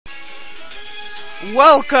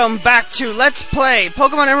Welcome back to Let's Play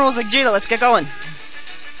Pokemon Emerald Vegeta. Let's get going.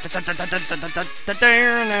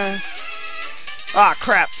 Ah,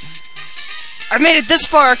 crap. I've made it this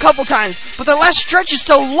far a couple times, but the last stretch is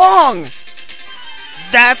so long!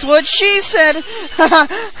 That's what she said!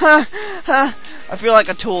 I feel like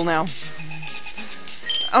a tool now.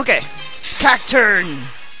 Okay. Cacturn!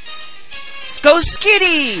 Let's go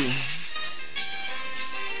Skitty!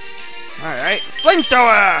 Alright.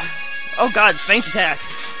 Flamethrower! Oh god, feint attack.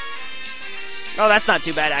 Oh, that's not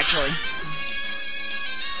too bad, actually.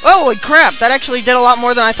 Oh, crap! That actually did a lot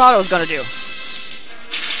more than I thought it was gonna do.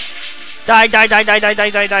 Die, die, die, die, die,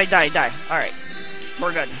 die, die, die, die, die. Alright.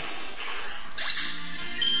 We're good.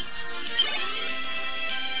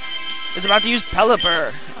 It's about to use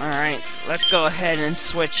Pelipper. Alright, let's go ahead and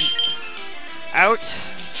switch out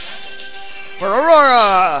for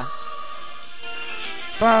Aurora!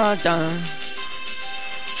 Ba-dun.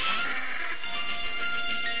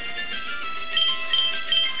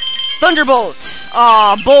 Thunderbolt!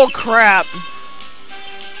 Aw, bull crap.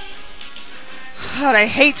 God, I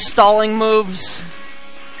hate stalling moves.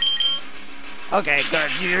 Okay,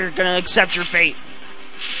 good. You're gonna accept your fate.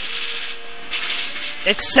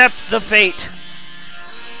 Accept the fate.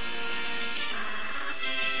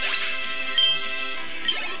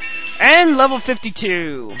 And level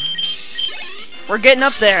 52. We're getting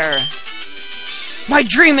up there. My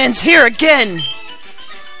dream ends here again!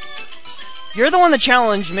 You're the one that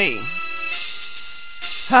challenged me.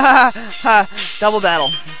 Ha ha ha. Double battle.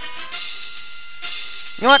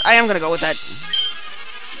 You know what? I am gonna go with that.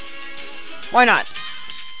 Why not?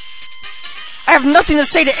 I have nothing to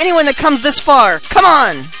say to anyone that comes this far. Come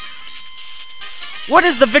on! What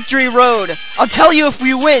is the victory road? I'll tell you if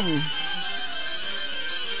we win.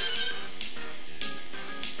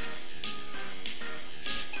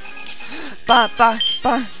 Ba ba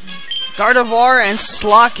ba. Gardevoir and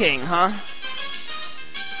Slocking, huh?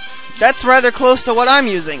 That's rather close to what I'm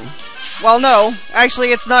using. Well, no.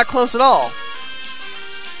 Actually, it's not close at all.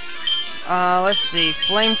 Let's see.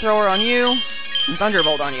 Flamethrower on you, and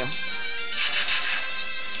Thunderbolt on you.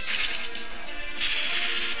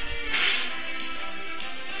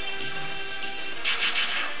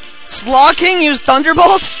 Slocking used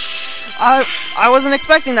Thunderbolt? I wasn't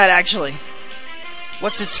expecting that, actually.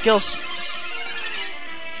 What's its skills?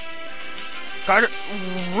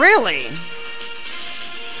 Really?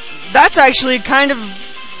 That's actually kind of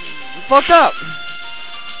fucked up.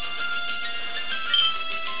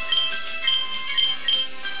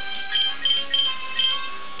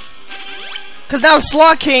 Because now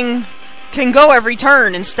Slocking can go every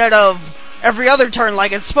turn instead of every other turn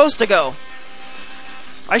like it's supposed to go.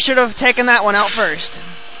 I should have taken that one out first.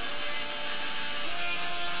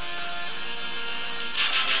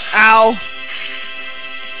 Ow.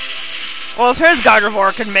 Well, if his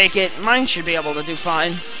Gardevoir can make it, mine should be able to do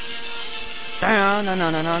fine. No, no,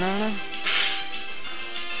 no, no, no, no.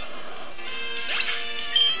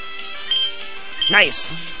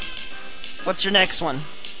 Nice. What's your next one?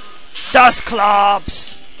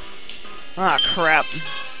 Dusclops! Ah, crap.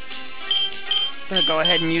 Gonna go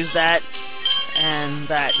ahead and use that. And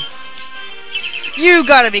that. You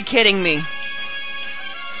gotta be kidding me!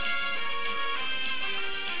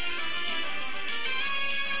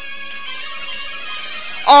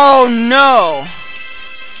 Oh no!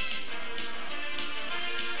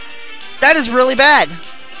 That is really bad.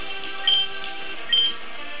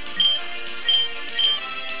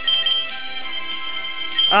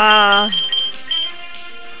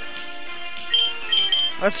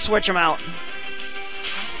 Let's switch them out.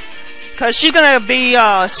 Cause she's gonna be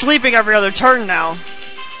sleeping every other turn now.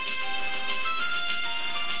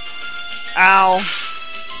 Ow.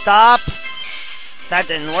 Stop. That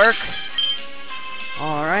didn't work.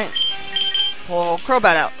 Alright. Pull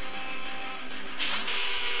Crobat out.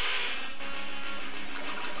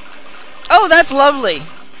 Oh, that's lovely.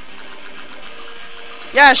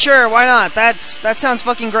 Yeah, sure, why not? That sounds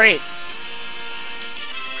fucking great.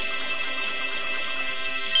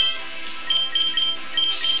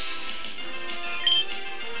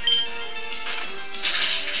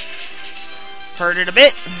 Hurt it a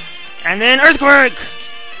bit. And then Earthquake!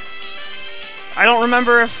 I don't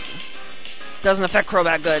remember if it doesn't affect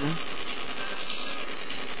Crobat good.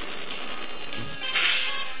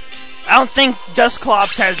 I don't think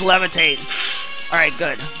Dusclops has Levitate. Alright,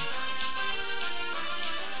 good.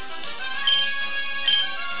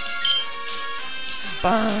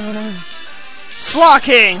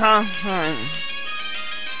 Slocking, huh? Alright.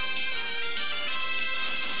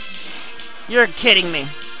 You're kidding me.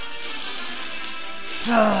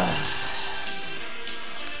 Well,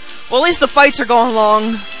 at least the fights are going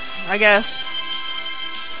along, I guess.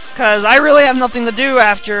 Because I really have nothing to do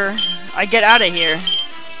after I get out of here.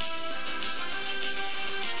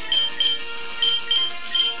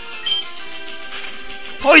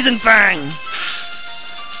 Poison Fang!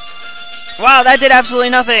 Wow, that did absolutely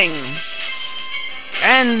nothing.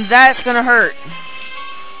 And that's gonna hurt.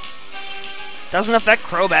 Doesn't affect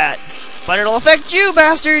Crobat. But it'll affect you,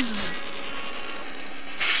 bastards!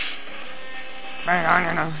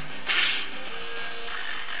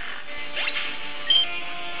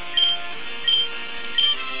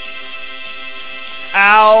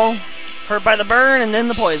 Ow! Hurt by the burn and then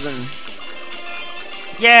the poison.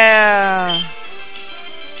 Yeah!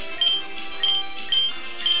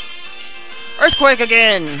 Earthquake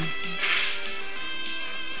again!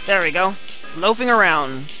 There we go. Loafing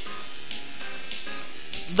around.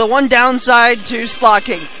 The one downside to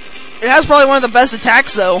Slocking. It has probably one of the best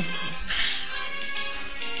attacks, though.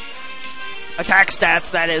 Attack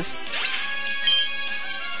stats, that is.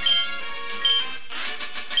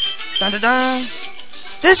 Dun dun dun.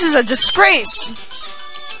 This is a disgrace!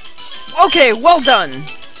 Okay, well done!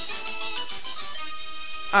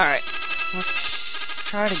 Alright. Let's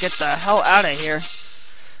try to get the hell out of here.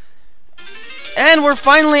 And we're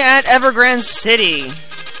finally at Evergrande City.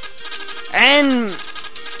 And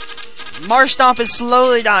Marshtomp is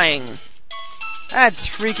slowly dying. That's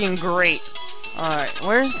freaking great. Alright,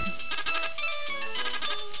 where's...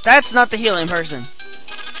 That's not the healing person.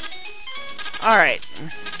 Alright.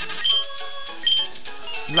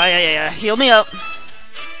 Yeah, heal me up.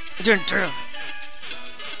 Dun,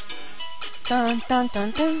 dun,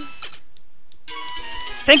 dun, dun.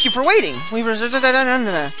 Thank you for waiting.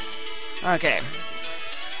 Okay.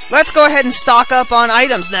 Let's go ahead and stock up on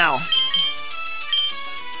items now.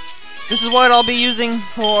 This is what I'll be using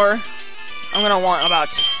for... I'm gonna want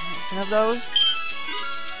about 10 of those.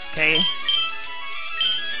 Okay.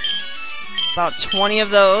 About 20 of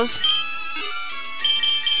those.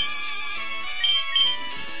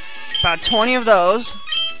 About 20 of those.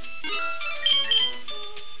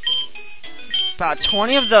 About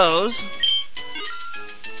 20 of those.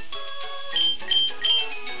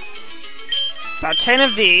 About 10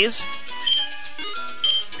 of these.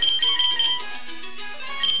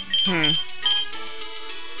 I'm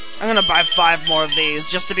gonna buy 5 more of these,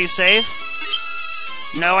 just to be safe.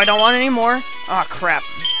 No, I don't want any more. Aw, crap.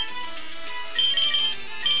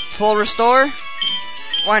 Full restore?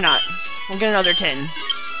 Why not? We'll get another 10.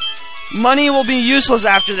 Money will be useless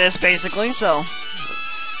after this, basically, so...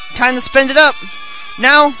 Time to spend it up!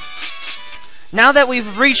 Now that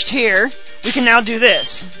we've reached here, we can now do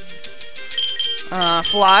this.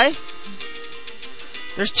 Fly.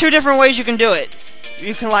 There's 2 different ways you can do it.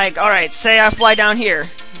 You can, like, alright, say I fly down here.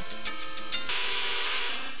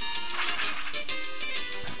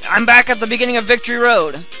 I'm back at the beginning of Victory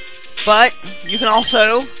Road. But, you can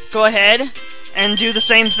also go ahead and do the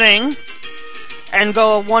same thing. And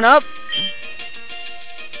go 1 up.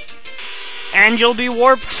 And you'll be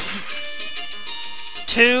warped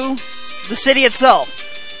to the city itself.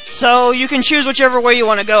 So, you can choose whichever way you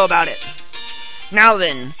want to go about it. Now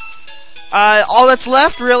then, all that's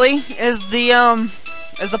left, really, is the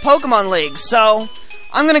Pokemon League. So,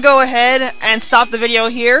 I'm gonna go ahead and stop the video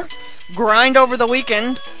here, grind over the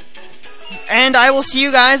weekend, and I will see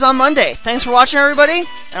you guys on Monday. Thanks for watching, everybody,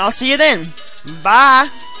 and I'll see you then. Bye!